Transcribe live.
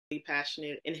really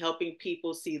passionate in helping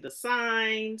people see the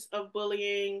signs of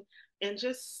bullying and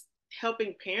just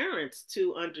helping parents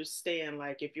to understand,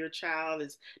 like, if your child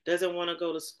is doesn't want to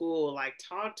go to school, like,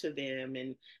 talk to them.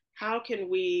 And how can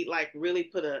we, like, really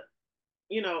put a,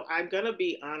 I'm gonna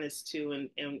be honest too,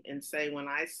 and say, when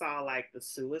I saw, like, the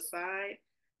suicide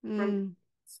from, Mm.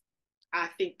 I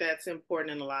think that's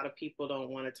important, and a lot of people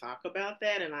don't want to talk about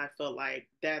that. And I felt like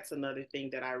that's another thing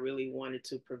that I really wanted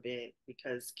to prevent,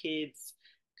 because kids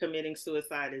committing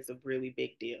suicide is a really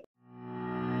big deal.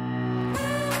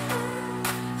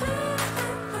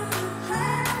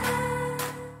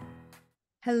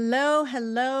 Hello,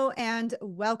 hello, and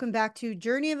welcome back to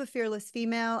Journey of a Fearless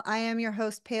Female. I am your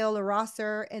host, Paola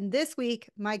Rosser, and this week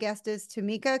my guest is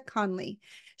Tymeka Coney.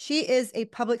 She is a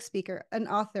public speaker, an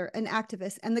author, an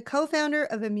activist, and the co-founder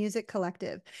of a music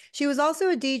collective. She was also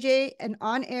a DJ, an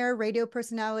on-air radio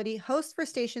personality, host for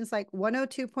stations like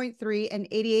 102.3 and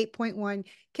 88.1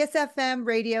 Kiss FM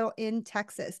radio in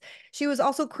Texas. She was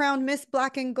also crowned Miss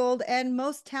Black and Gold and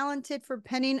most talented for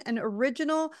penning an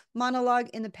original monologue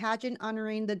in the pageant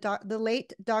honoring the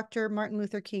late Dr. Martin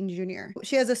Luther King Jr.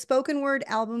 She has a spoken word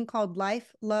album called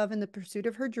Life, Love, and the Pursuit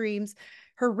of Her Dreams.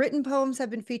 Her written poems have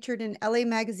been featured in LA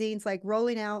magazines like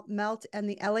Rolling Out, Melt, and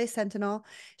the LA Sentinel.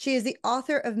 She is the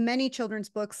author of many children's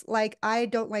books like I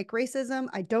Don't Like Racism,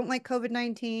 I Don't Like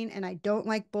COVID-19, and I Don't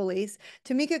Like Bullies.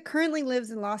 Tymeka currently lives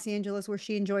in Los Angeles, where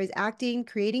she enjoys acting,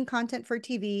 creating content for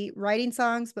TV, writing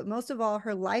songs, but most of all,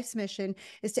 her life's mission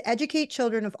is to educate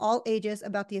children of all ages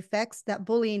about the effects that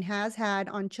bullying has had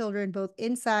on children both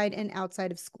inside and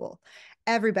outside of school.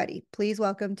 Everybody, please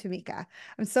welcome Tymeka.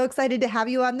 I'm so excited to have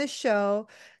you on this show.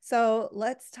 So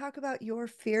let's talk about your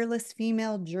fearless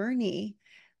female journey.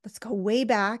 Let's go way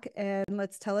back and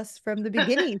let's tell us from the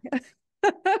beginning.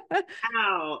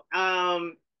 Wow.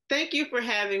 Thank you for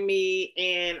having me.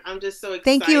 And I'm just so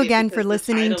Thank you excited again for because the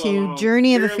listening title to alone,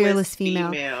 Journey of a Fearless Fearless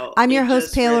Female. Female, I'm your it host,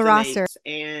 just Paola Rosser. resonates.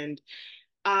 And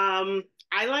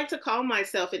I like to call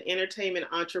myself an entertainment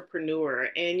entrepreneur.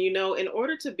 And, in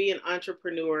order to be an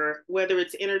entrepreneur, whether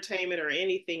it's entertainment or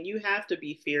anything, you have to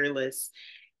be fearless.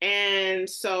 And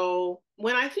so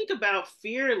when I think about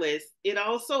fearless, it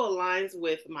also aligns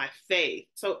with my faith.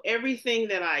 So everything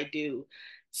that I do,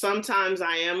 sometimes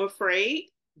I am afraid,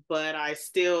 but I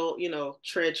still,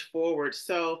 trudge forward.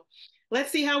 So let's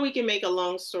see how we can make a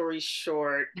long story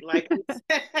short. Like you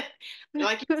said,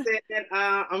 like you said,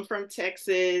 I'm from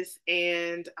Texas,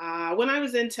 and when I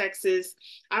was in Texas,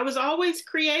 I was always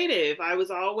creative. I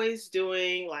was always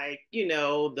doing, like,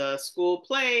 the school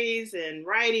plays and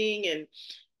writing, and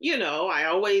I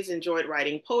always enjoyed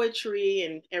writing poetry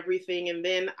and everything. And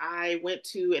then I went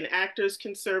to an actor's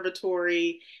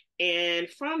conservatory. And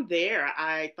from there,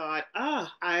 I thought,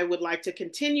 I would like to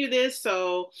continue this.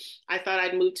 So I thought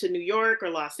I'd move to New York or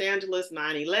Los Angeles.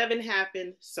 9/11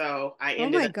 happened. So I Oh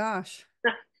ended my up gosh.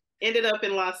 ended up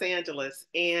in Los Angeles,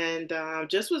 and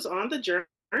just was on the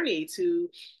journey to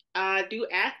do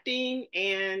acting.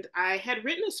 And I had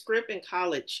written a script in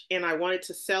college, and I wanted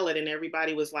to sell it. And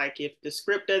everybody was like, if the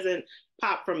script doesn't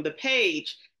pop from the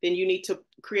page, then you need to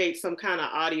create some kind of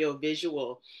audio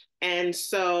visual. And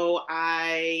so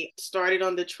I started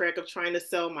on the trek of trying to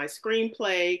sell my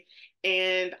screenplay,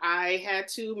 and I had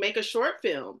to make a short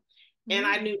film. And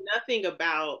I Mm. knew nothing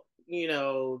about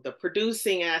the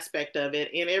producing aspect of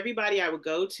it. And everybody I would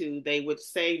go to, they would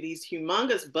say these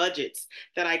humongous budgets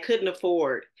that I couldn't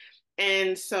afford.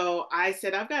 And so I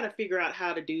said, I've got to figure out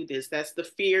how to do this. That's the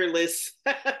fearless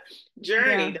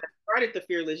journey Yeah. that started the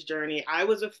fearless journey. I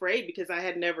was afraid because I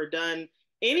had never done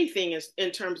anything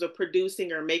in terms of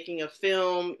producing or making a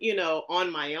film,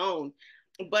 on my own.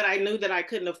 But I knew that I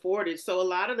couldn't afford it. So a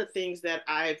lot of the things that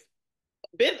I've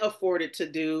been afforded to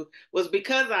do was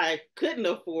because I couldn't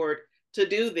afford to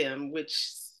do them, which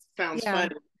sounds Yeah.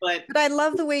 funny, but But I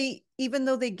love the way, even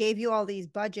though they gave you all these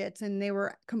budgets and they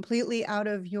were completely out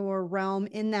of your realm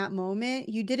in that moment,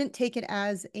 you didn't take it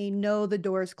as a no, the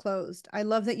door's closed. I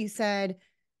love that you said,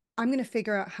 I'm going to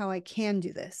figure out how I can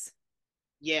do this.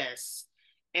 yes.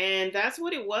 And that's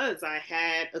what it was. I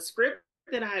had a script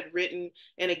that I had written.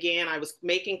 And again, I was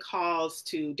making calls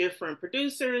to different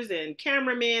producers and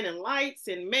cameramen and lights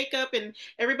and makeup, and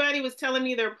everybody was telling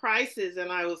me their prices. And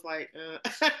I was like,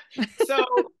 so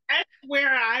that's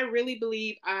where I really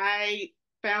believe I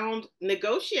found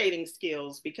negotiating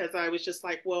skills, because I was just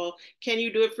like, well, can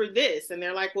you do it for this? And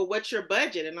they're like, well, what's your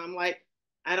budget? And I'm like,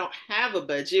 I don't have a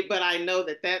budget, but I know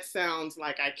that that sounds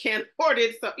like I can't afford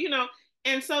it. So,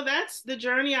 and so that's the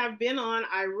journey I've been on.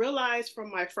 I realized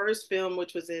from my first film,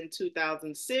 which was in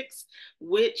 2006,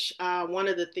 which one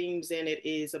of the themes in it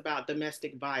is about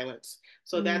domestic violence.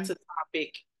 So that's Mm. a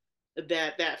topic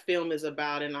that film is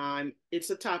about, and it's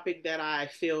a topic that I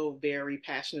feel very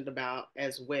passionate about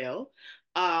as well.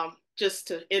 Just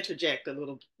to interject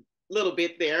a little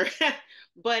bit there,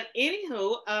 but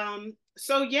anywho,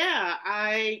 so yeah,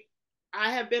 I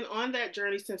have been on that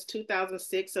journey since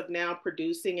 2006 of now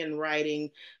producing and writing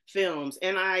films.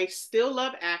 And I still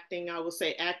love acting. I will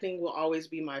say acting will always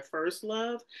be my first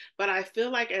love. But I feel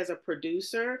like as a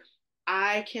producer,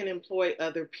 I can employ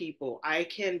other people. I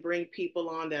can bring people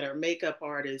on that are makeup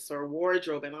artists or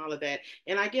wardrobe and all of that.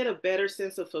 And I get a better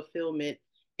sense of fulfillment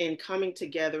in coming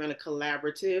together in a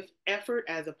collaborative effort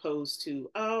as opposed to,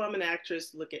 oh, I'm an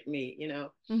actress, look at me, you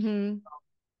know. Mm-hmm.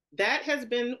 That has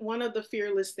been one of the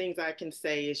fearless things I can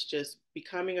say is just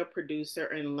becoming a producer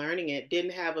and learning it.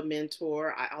 Didn't have a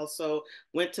mentor. I also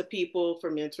went to people for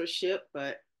mentorship,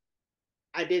 but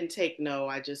I didn't take no.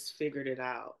 I just figured it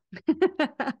out.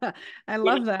 I Yeah.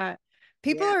 love that.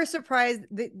 People Yeah. are surprised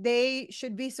that they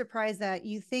should be surprised that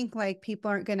you think like people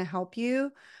aren't going to help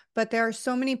you, but there are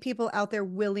so many people out there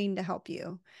willing to help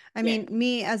you. I Yeah. mean,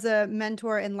 me as a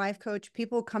mentor and life coach,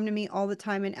 people come to me all the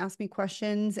time and ask me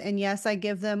questions. And yes, I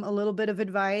give them a little bit of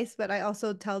advice, but I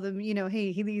also tell them,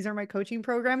 hey, these are my coaching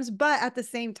programs. But at the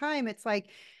same time, it's like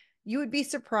you would be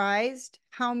surprised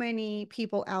how many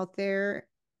people out there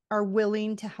are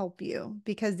willing to help you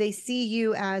because they see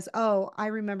you as, oh, I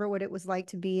remember what it was like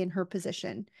to be in her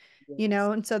position, Yes.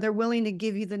 and so they're willing to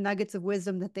give you the nuggets of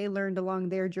wisdom that they learned along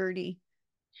their journey.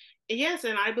 Yes,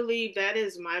 and I believe that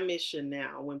is my mission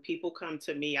now. When people come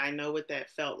to me, I know what that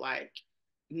felt like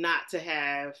not to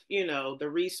have, the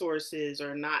resources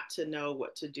or not to know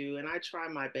what to do. And I try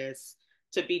my best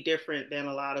to be different than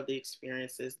a lot of the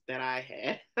experiences that I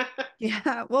had.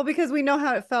 Yeah, well, because we know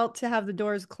how it felt to have the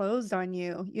doors closed on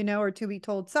you, or to be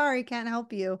told, sorry, can't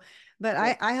help you. But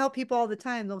Yeah. I help people all the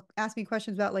time. They'll ask me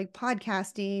questions about like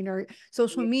podcasting or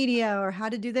social Yeah. media or how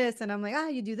to do this. And I'm like,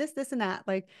 you do this, this, and that.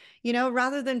 Like,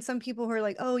 rather than some people who are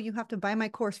like, oh, you have to buy my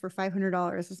course for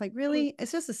 $500. It's like, really?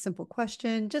 It's just a simple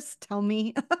question. Just tell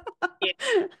me. Yeah.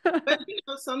 But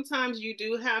sometimes you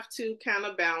do have to kind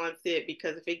of balance it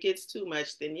because if it gets too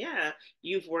much, then yeah,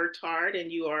 you've worked hard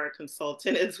and you are a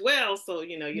consultant as well. So,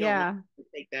 you don't want Yeah. to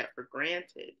take that for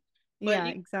granted. But Yeah,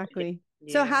 exactly.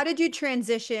 So yeah. how did you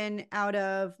transition out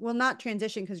of, well, not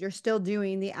transition because you're still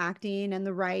doing the acting and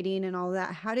the writing and all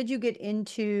that. How did you get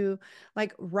into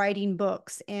like writing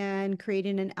books and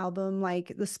creating an album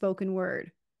like the spoken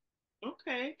word?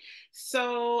 Okay.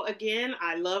 So again,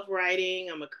 I love writing.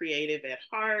 I'm a creative at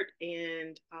heart,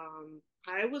 and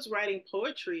I was writing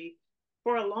poetry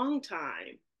for a long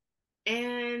time.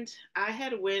 And I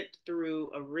had went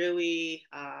through a really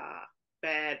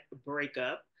bad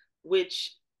breakup,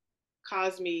 which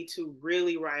caused me to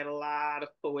really write a lot of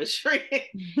poetry.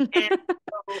 And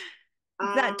so,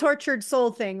 It's that um, tortured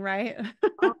soul thing, right?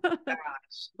 oh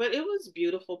gosh, but it was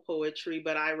beautiful poetry.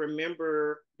 But I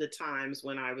remember the times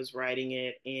when I was writing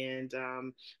it, and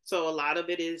so a lot of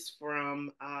it is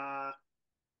from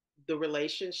the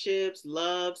relationships,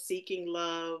 love, seeking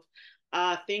love.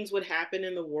 Things would happen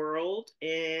in the world,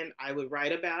 and I would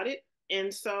write about it.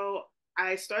 And so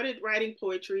I started writing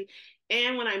poetry.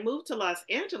 And when I moved to Los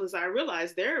Angeles, I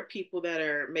realized there are people that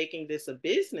are making this a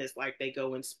business, like they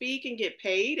go and speak and get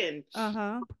paid.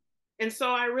 Uh-huh. And so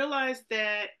I realized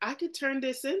that I could turn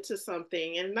this into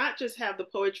something and not just have the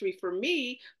poetry for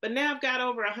me, but now I've got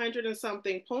over 100 and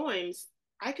something poems.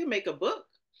 I can make a book.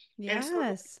 And so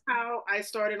Yes. that's how I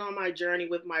started on my journey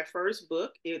with my first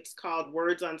book. It's called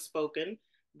Words Unspoken,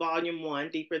 Volume One,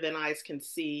 Deeper Than Eyes Can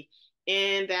See.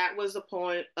 And that was a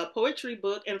poetry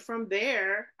book. And from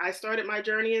there, I started my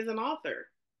journey as an author.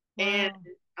 And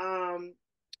Wow. um,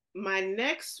 my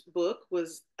next book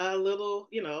was a little,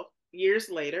 years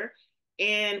later.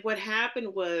 And what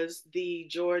happened was the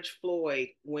George Floyd,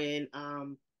 when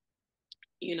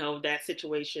that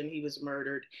situation. He was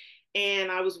murdered.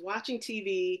 And I was watching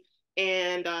TV,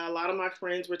 and a lot of my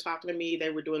friends were talking to me. They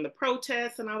were doing the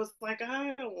protests, and I was like,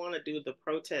 I don't want to do the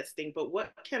protesting, but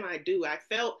what can I do? I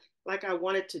felt like I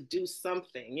wanted to do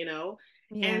something. And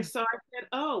Yeah. so I said,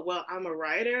 oh, well, I'm a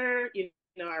writer.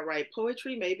 I write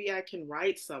poetry. Maybe I can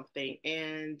write something.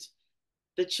 And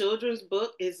the children's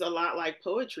book is a lot like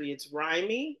poetry. It's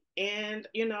rhyming. And,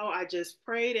 I just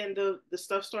prayed and the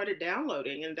stuff started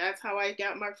downloading. And that's how I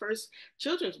got my first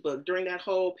children's book during that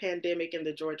whole pandemic and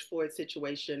the George Floyd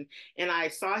situation. And I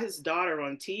saw his daughter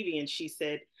on TV and she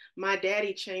said, my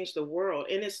daddy changed the world.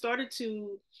 And it started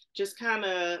to just kind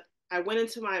of, I went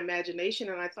into my imagination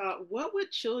and I thought, what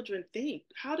would children think?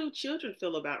 How do children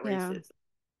feel about Yeah. racism?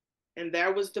 And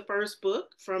that was the first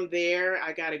book. From there,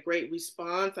 I got a great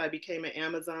response. I became an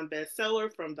Amazon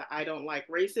bestseller from the I Don't Like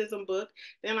Racism book.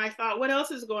 Then I thought, what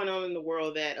else is going on in the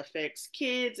world that affects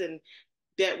kids and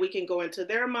that we can go into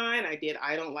their mind? I did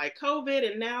I Don't Like COVID.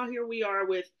 And now here we are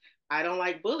with I Don't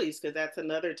Like Bullies, because that's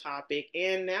another topic.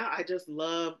 And now I just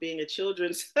love being a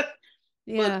children's book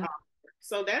Yeah. author.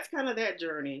 So that's kind of that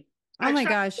journey. Oh I my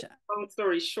try to gosh. make a long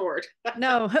story short.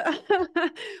 No.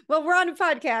 Well, we're on a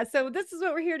podcast, so this is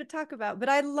what we're here to talk about. But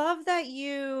I love that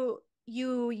you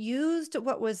used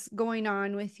what was going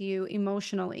on with you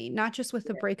emotionally, not just with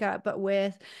the Yeah. breakup, but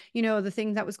with, the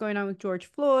thing that was going on with George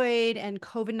Floyd and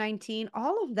COVID-19.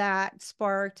 All of that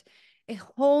sparked a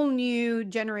whole new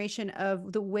generation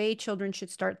of the way children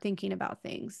should start thinking about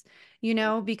things,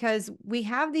 because we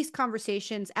have these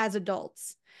conversations as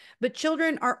adults. But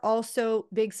children are also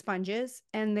big sponges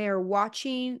and they're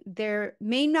watching, they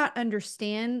may not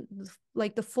understand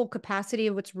like the full capacity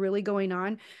of what's really going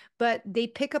on, but they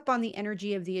pick up on the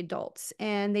energy of the adults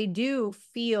and they do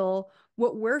feel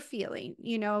what we're feeling,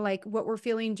 like what we're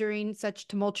feeling during such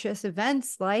tumultuous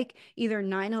events like either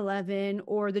 9/11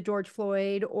 or the George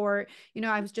Floyd, or,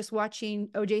 I was just watching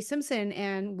OJ Simpson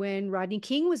and when Rodney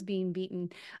King was being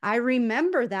beaten. I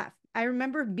remember that. I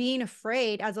remember being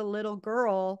afraid as a little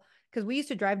girl because we used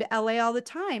to drive to LA all the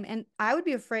time. And I would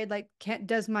be afraid, like,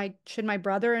 should my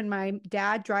brother and my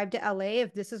dad drive to LA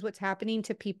if this is what's happening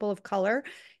to people of color?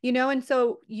 And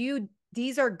so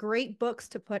these are great books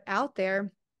to put out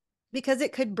there because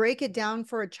it could break it down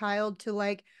for a child to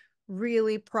like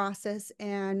really process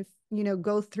and,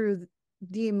 go through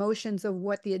the emotions of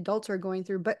what the adults are going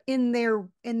through, but in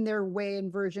their way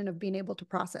and version of being able to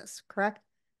process, correct?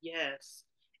 Yes.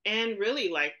 And really,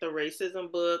 like the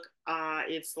racism book,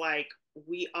 it's like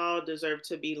we all deserve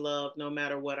to be loved no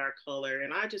matter what our color.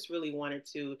 And I just really wanted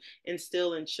to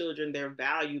instill in children their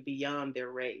value beyond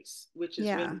their race, which is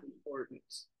really Yeah. important.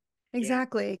 Yeah.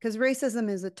 Exactly, because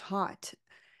racism is a taught,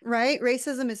 right?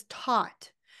 Racism is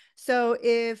taught. So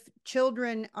if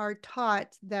children are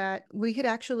taught that, we could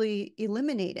actually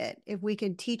eliminate it if we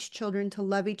could teach children to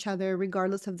love each other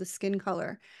regardless of the skin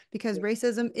color, because Yeah.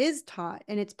 racism is taught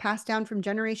and it's passed down from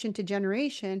generation to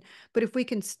generation. But if we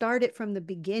can start it from the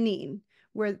beginning,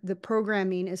 where the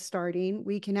programming is starting,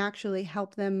 we can actually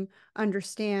help them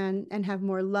understand and have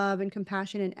more love and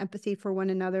compassion and empathy for one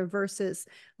another versus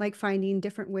like finding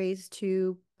different ways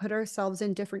to put ourselves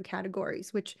in different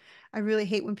categories, which I really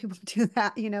hate when people do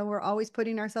that. We're always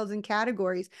putting ourselves in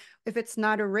categories. If it's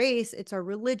not a race, it's our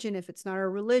religion. If it's not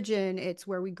our religion, it's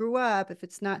where we grew up. If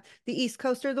it's not the East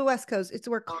Coast or the West Coast, it's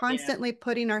we're Oh, yeah. constantly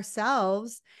putting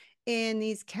ourselves in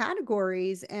these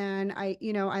categories. And I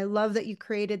love that you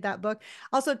created that book.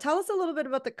 Also, tell us a little bit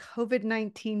about the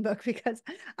COVID-19 book, because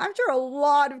I'm sure a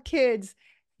lot of kids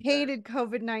hated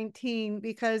COVID-19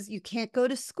 because you can't go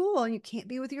to school and you can't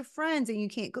be with your friends and you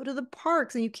can't go to the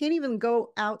parks and you can't even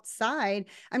go outside.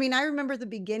 I mean, I remember the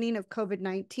beginning of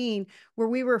COVID-19 where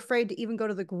we were afraid to even go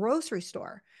to the grocery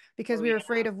store because Oh, we were yeah.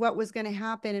 afraid of what was going to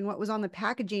happen and what was on the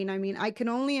packaging. I mean, I can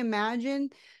only imagine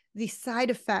the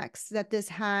side effects that this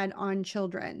had on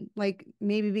children, like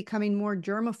maybe becoming more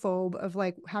germaphobe of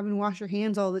like having to wash your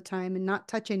hands all the time and not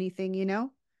touch anything.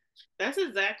 That's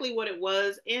exactly what it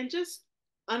was. And just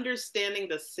understanding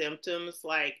the symptoms,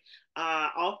 like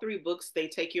all three books, they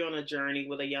take you on a journey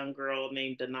with a young girl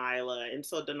named Denilah. And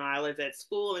so Denilah is at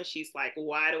school and she's like,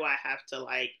 why do I have to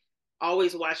like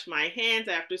always wash my hands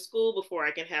after school before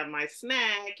I can have my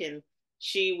snack? And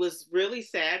she was really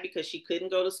sad because she couldn't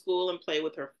go to school and play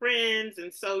with her friends.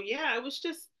 And so, yeah, it was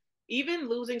just even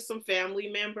losing some family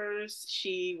members,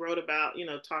 she wrote about,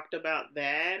 talked about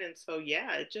that. And so,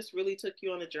 yeah, it just really took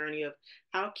you on a journey of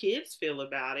how kids feel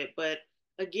about it. But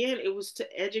again, it was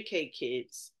to educate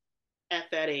kids at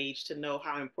that age to know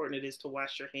how important it is to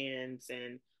wash your hands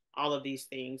and all of these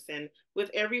things. And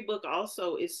with every book,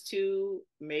 also, is to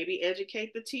maybe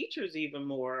educate the teachers even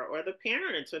more, or the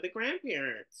parents, or the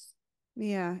grandparents.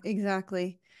 Yeah,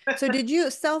 exactly. So did you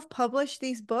self-publish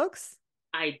these books?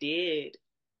 I did.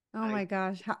 Oh I my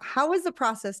gosh. How was the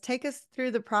process? Take us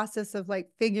through the process of like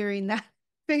figuring that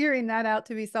out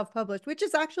to be self-published, which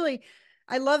is actually,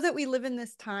 I love that we live in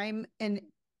this time and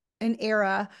an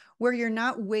era where you're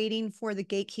not waiting for the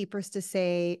gatekeepers to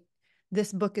say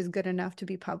this book is good enough to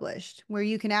be published, where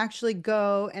you can actually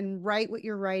go and write what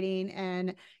you're writing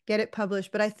and get it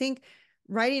published. But I think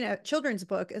writing a children's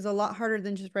book is a lot harder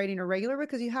than just writing a regular book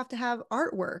because you have to have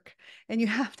artwork and you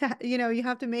have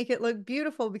to make it look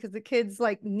beautiful because the kids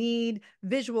like need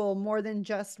visual more than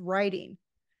just writing.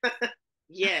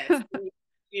 yes,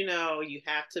 you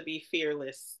have to be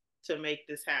fearless. to make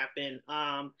this happen.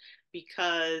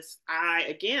 Because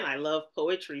I love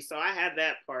poetry, so I had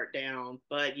that part down.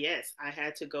 But yes, I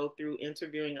had to go through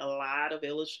interviewing a lot of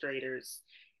illustrators.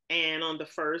 And on the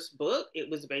first book, it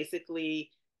was basically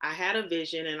I had a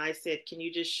vision and I said, "Can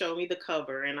you just show me the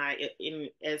cover?" And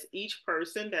as each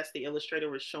person, that's the illustrator,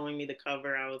 was showing me the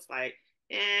cover, I was like,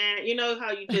 and you know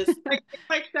how you just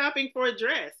like shopping for a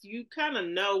dress. You kind of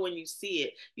know when you see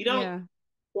it. You don't Yeah.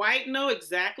 quite know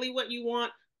exactly what you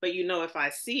want, but you know if I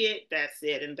see it, that's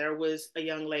it. And there was a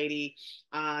young lady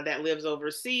that lives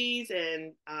overseas,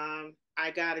 and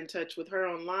I got in touch with her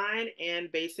online,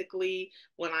 and basically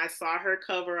when I saw her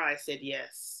cover, I said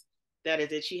yes. That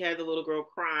is it. She had the little girl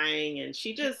crying, and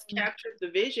she just Mm. captured the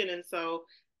vision. And so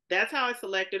that's how I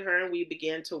selected her, and we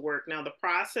began to work. Now, the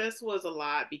process was a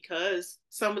lot because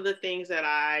some of the things that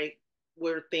I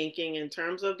were thinking in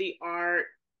terms of the art,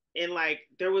 and like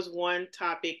there was one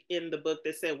topic in the book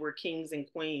that said we're kings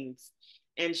and queens,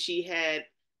 and she had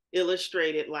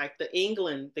illustrated like the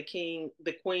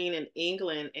queen in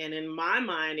England, and in my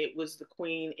mind it was the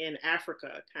queen in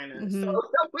Africa, kind of. So Hmm.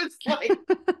 it was like,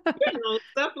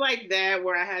 stuff like that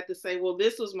where I had to say, well,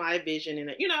 this was my vision in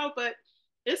it, but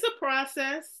it's a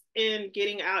process in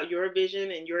getting out your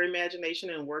vision and your imagination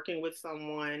and working with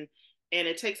someone. And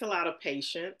it takes a lot of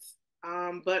patience.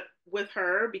 But with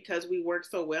her, because we work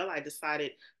so well, I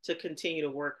decided to continue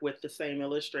to work with the same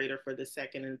illustrator for the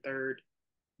second and third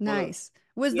book. Nice.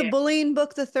 Was the Yeah. bullying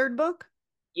book the third book?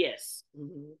 Yes.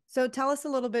 Mm-hmm. So tell us a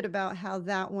little bit about how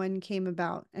that one came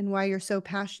about and why you're so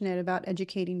passionate about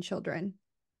educating children.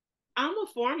 I'm a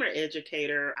former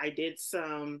educator. I did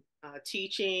some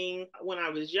teaching when I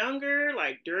was younger,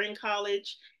 like during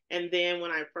college. And then when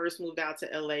I first moved out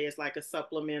to LA as like a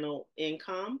supplemental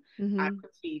income, I Hmm.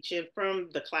 would teach. And from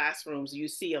the classrooms, you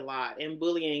see a lot. And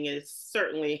bullying is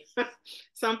certainly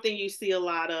something you see a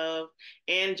lot of.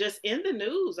 And just in the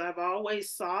news, I've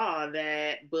always saw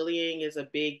that bullying is a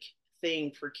big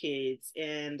thing for kids.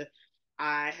 And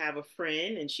I have a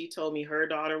friend, and she told me her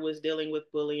daughter was dealing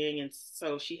with bullying, and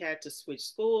so she had to switch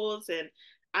schools. And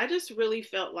I just really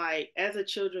felt like, as a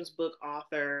children's book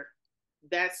author,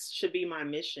 that should be my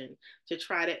mission, to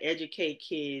try to educate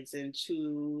kids and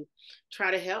to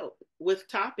try to help with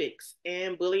topics.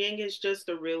 And bullying is just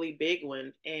a really big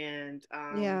one. And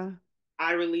Yeah.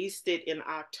 I released it in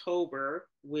October,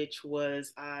 which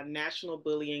was National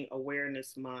Bullying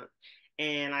Awareness Month.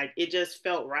 And it just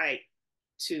felt right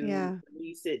to Yeah.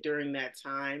 release it during that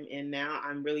time. And now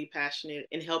I'm really passionate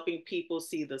in helping people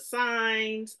see the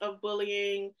signs of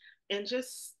bullying, and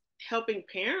just helping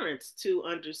parents to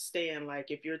understand, like,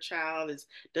 if your child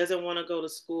doesn't want to go to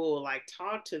school, like,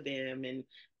 talk to them. And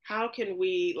how can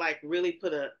we like really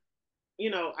put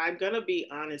I'm gonna be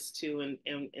honest too,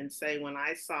 and say, when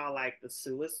I saw like the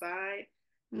suicide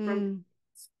from, Mm.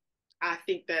 I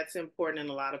think that's important, and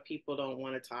a lot of people don't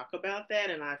want to talk about that.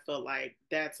 And I felt like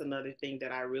that's another thing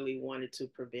that I really wanted to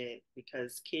prevent,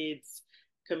 because kids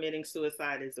committing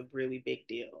suicide is a really big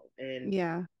deal. And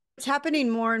Yeah. It's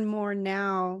happening more and more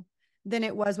now than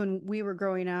it was when we were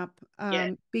growing up,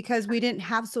 yeah, because we didn't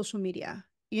have social media.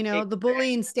 You know, the exactly,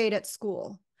 bullying stayed at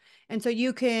school. And so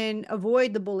you can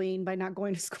avoid the bullying by not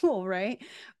going to school, right?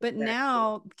 But exactly.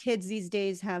 now kids these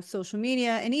days have social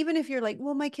media. And even if you're like,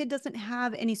 well, my kid doesn't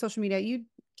have any social media,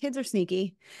 kids are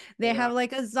sneaky. They They have are.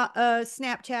 like a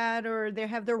Snapchat, or they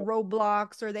have their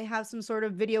Roblox, or they have some sort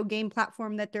of video game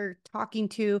platform that they're talking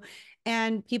to,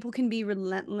 and people can be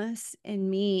relentless and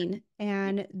mean,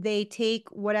 and they take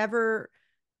whatever,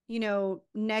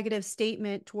 negative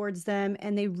statement towards them,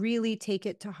 and they really take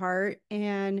it to heart.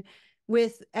 And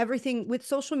with everything, with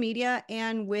social media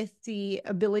and with the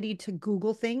ability to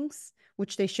Google things,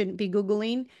 which they shouldn't be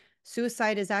Googling,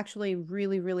 suicide is actually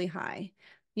really, really high.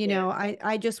 Yeah.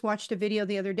 I just watched a video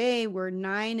the other day where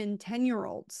 9 and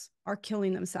 10-year-olds are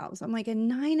killing themselves. I'm like, a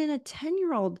 9 and a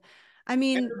 10-year-old. I And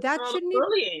mean, that all the shouldn't even,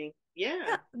 bullying. yeah,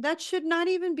 Yeah. that should not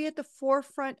even be at the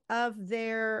forefront of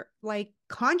their like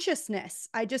consciousness.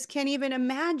 I just can't even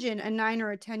imagine a 9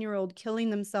 or a 10-year-old killing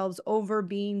themselves over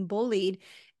being bullied.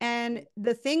 And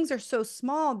the things are so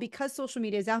small because social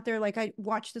media is out there. Like, I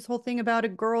watched this whole thing about a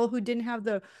girl who didn't have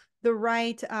the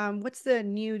right, what's the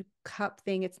new cup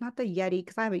thing? It's not the Yeti,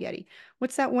 because I have a Yeti.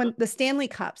 What's that one? The Stanley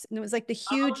Cups. And it was like the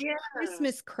Oh huge yeah.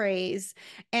 Christmas craze.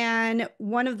 And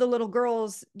one of the little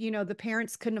girls, the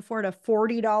parents couldn't afford a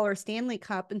 $40 Stanley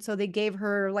Cup. And so they gave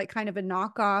her like kind of a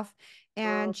knockoff. Oh,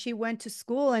 And she went to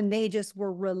school, and they just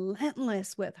were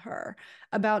relentless with her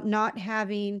about not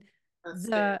having that's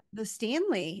terrible. the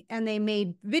Stanley. And they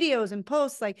made videos and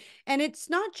posts like, and it's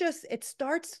not just, it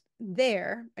starts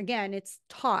there, again, it's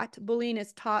taught, bullying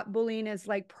is taught, bullying is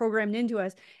like programmed into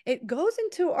us. It goes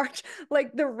into our,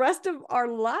 like the rest of our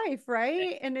life,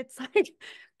 right? And it's like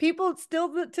people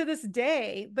still to this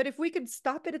day, but if we could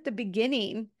stop it at the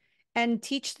beginning and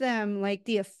teach them like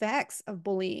the effects of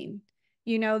bullying,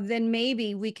 then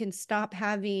maybe we can stop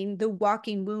having the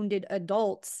walking wounded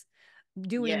adults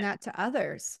doing Yes, that to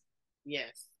others.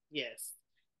 yes, yes.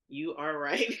 You are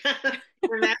right.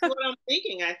 And that's what I'm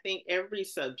thinking. I think every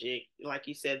subject, like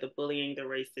you said, the bullying, the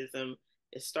racism,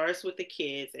 it starts with the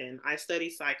kids. And I study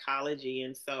psychology.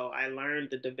 And so I learned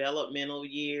the developmental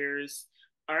years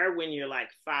are when you're like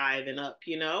 5 and up.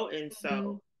 And Mhm.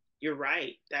 so you're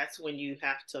right. That's when you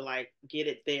have to like get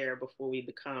it there before we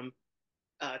become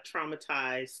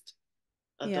traumatized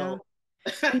Yeah. adults.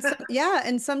 And so, yeah,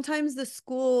 and sometimes the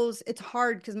schools, it's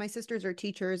hard because my sisters are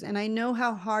teachers, and I know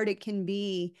how hard it can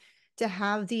be to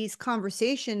have these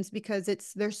conversations because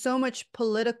there's so much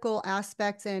political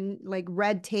aspects and like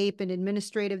red tape and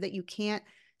administrative that you can't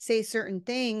say certain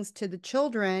things to the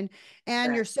children,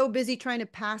 and you're so busy trying to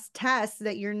pass tests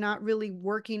that you're not really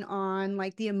working on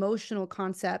like the emotional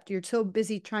concept. You're so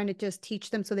busy trying to just teach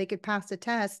them so they could pass the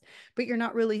test, but you're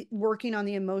not really working on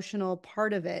the emotional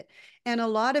part of it. And a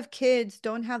lot of kids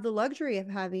don't have the luxury of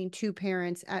having two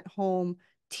parents at home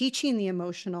teaching the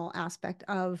emotional aspect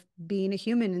of being a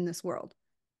human in this world.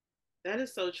 That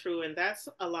is so true. And that's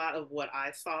a lot of what I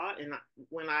saw. And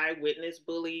when I witnessed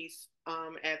bullies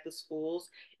at the schools,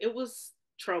 it was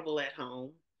trouble at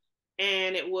home.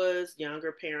 And it was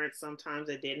younger parents sometimes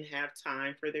that didn't have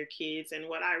time for their kids. And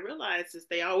what I realized is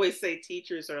they always say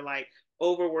teachers are like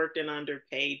overworked and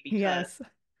underpaid because Yes.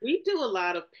 we do a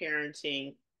lot of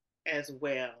parenting as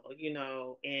well,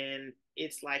 and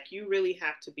it's like you really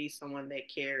have to be someone that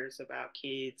cares about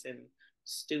kids and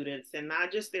students and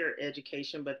not just their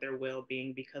education, but their well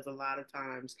being because a lot of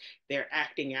times they're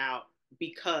acting out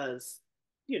because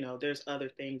there's other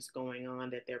things going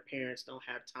on that their parents don't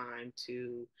have time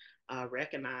to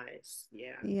recognize.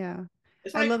 Yeah. Yeah.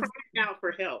 It's I like love crying out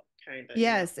for help, kind of.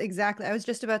 Yes, exactly. I was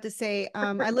just about to say,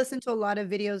 I listened to a lot of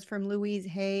videos from Louise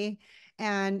Hay,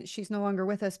 and she's no longer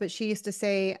with us, but she used to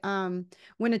say,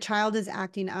 when a child is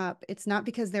acting up, it's not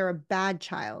because they're a bad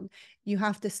child. You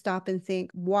have to stop and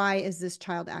think, why is this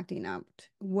child acting up?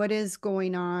 What is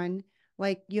going on?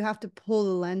 Like, you have to pull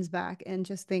the lens back and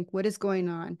just think, what is going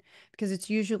on? Because it's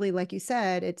usually, like you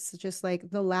said, it's just like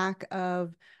the lack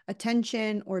of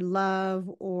attention or love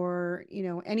or,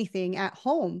 anything at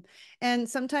home. And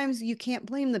sometimes you can't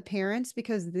blame the parents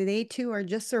because they too are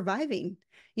just surviving.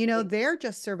 They're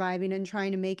just surviving and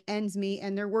trying to make ends meet,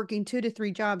 and they're working 2 to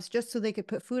 3 jobs just so they could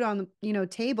put food on the,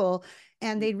 table.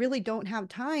 And they really don't have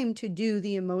time to do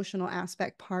the emotional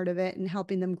aspect part of it and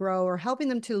helping them grow or helping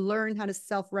them to learn how to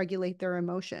self-regulate their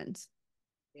emotions.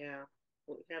 Yeah,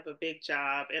 we have a big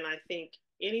job. And I think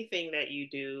anything that you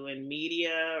do in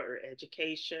media or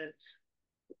education,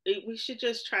 we should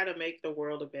just try to make the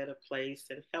world a better place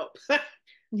and help. That's what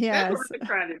Yes. I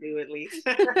try to do, at least.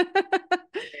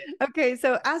 Okay,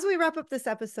 so as we wrap up this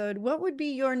episode, what would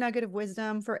be your nugget of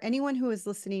wisdom for anyone who is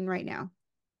listening right now?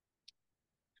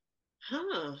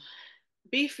 Huh.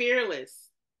 Be fearless.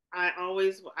 I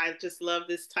just love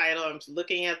this title. I'm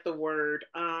looking at the word.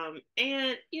 And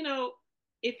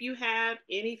if you have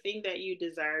anything that you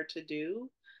desire to do,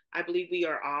 I believe we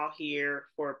are all here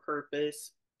for a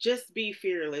purpose. Just be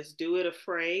fearless. Do it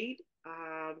afraid.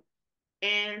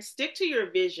 And stick to your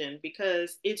vision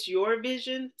because it's your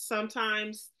vision.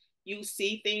 Sometimes you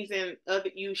see things and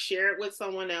you share it with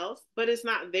someone else, but it's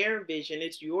not their vision,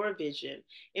 it's your vision.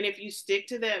 And if you stick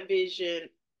to that vision,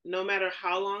 no matter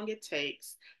how long it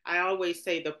takes, I always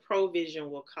say the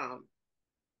provision will come.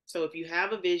 So if you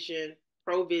have a vision,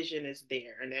 provision is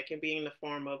there, and that can be in the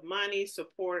form of money,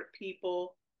 support,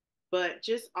 people, but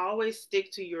just always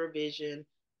stick to your vision,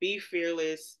 be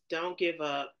fearless, don't give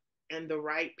up, and the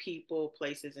right people,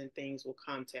 places, and things will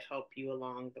come to help you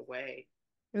along the way.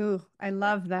 Ooh, I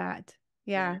love that.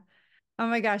 Yeah. Yeah. Oh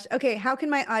my gosh. Okay, how can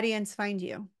my audience find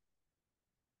you?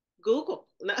 Google.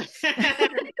 No.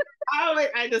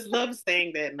 I just love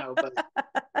saying that. No, but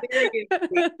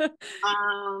seriously,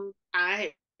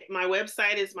 I my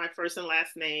website is my first and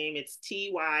last name. It's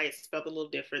Ty. It's spelled a little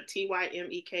different.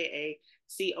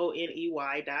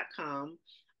 TymekaConey.com.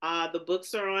 The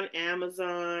books are on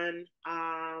Amazon.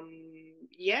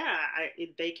 Yeah,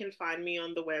 they can find me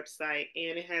on the website,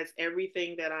 and it has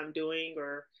everything that I'm doing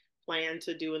or plan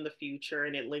to do in the future,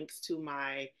 and it links to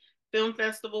my film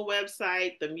festival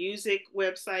website, the music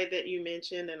website that you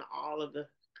mentioned, and all of the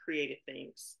creative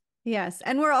things. Yes,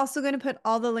 and we're also going to put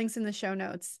all the links in the show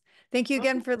notes. Thank you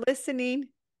again Oh, for listening.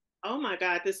 Oh my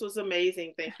God, this was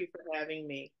amazing. Thank you for having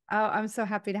me. Oh, I'm so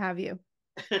happy to have you.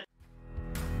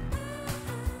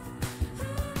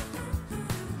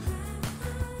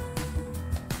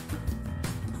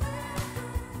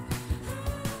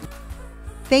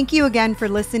 Thank you again for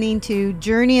listening to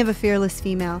Journey of a Fearless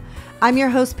Female. I'm your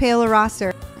host, Paola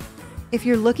Rosser. If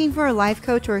you're looking for a life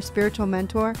coach or a spiritual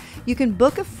mentor, you can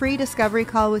book a free discovery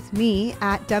call with me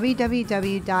at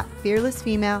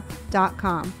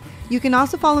www.fearlessfemale.com. You can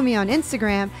also follow me on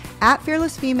Instagram at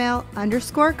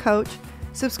fearlessfemale_coach,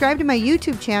 subscribe to my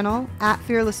YouTube channel at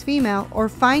fearlessfemale, or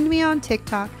find me on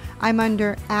TikTok. I'm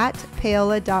under at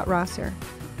paola.rosser.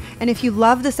 And if you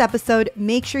love this episode,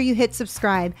 make sure you hit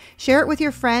subscribe, share it with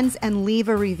your friends, and leave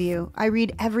a review. I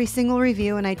read every single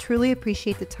review, and I truly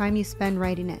appreciate the time you spend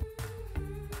writing it.